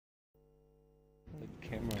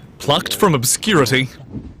Plucked from obscurity,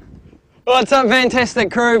 What's up,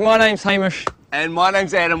 Van-Tastic crew? My name's Hamish. And my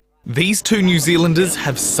name's Adam. these two New Zealanders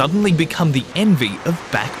have suddenly become the envy of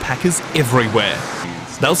backpackers everywhere.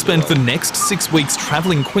 They'll spend the next 6 weeks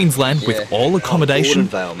travelling Queensland with all accommodation,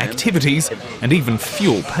 activities and even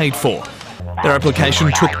fuel paid for. Their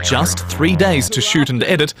application took just 3 days to shoot and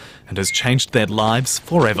edit and has changed their lives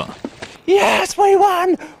forever. Yes, we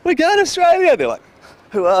won! We're going to Australia! They're like,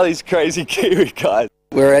 who are these crazy Kiwi guys?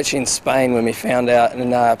 We were actually in Spain when we found out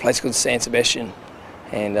in a place called San Sebastian.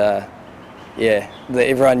 And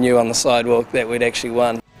everyone knew on the sidewalk that we'd actually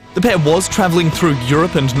won. The pair was travelling through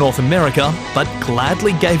Europe and North America, but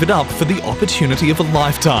gladly gave it up for the opportunity of a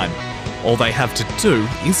lifetime. All they have to do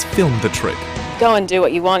is film the trip. Go and do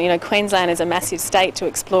what you want. You know, Queensland is a massive state to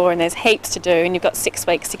explore and there's heaps to do, and you've got 6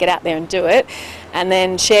 weeks to get out there and do it, and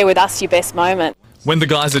then share with us your best moment. When the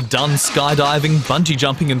guys are done skydiving, bungee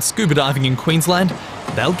jumping and scuba diving in Queensland,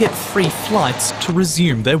 they'll get free flights to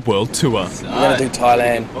resume their world tour. We're going to do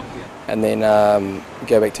Thailand and then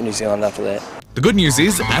go back to New Zealand after that. The good news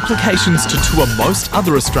is applications to tour most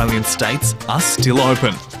other Australian states are still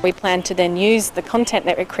open. We plan to then use the content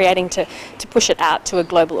that we're creating to push it out to a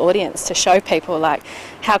global audience, to show people like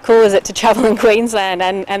how cool is it to travel in Queensland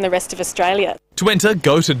and the rest of Australia. To enter,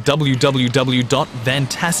 go to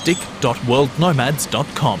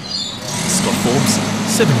www.vantastic.worldnomads.com. Scott Forbes,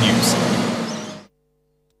 7 News.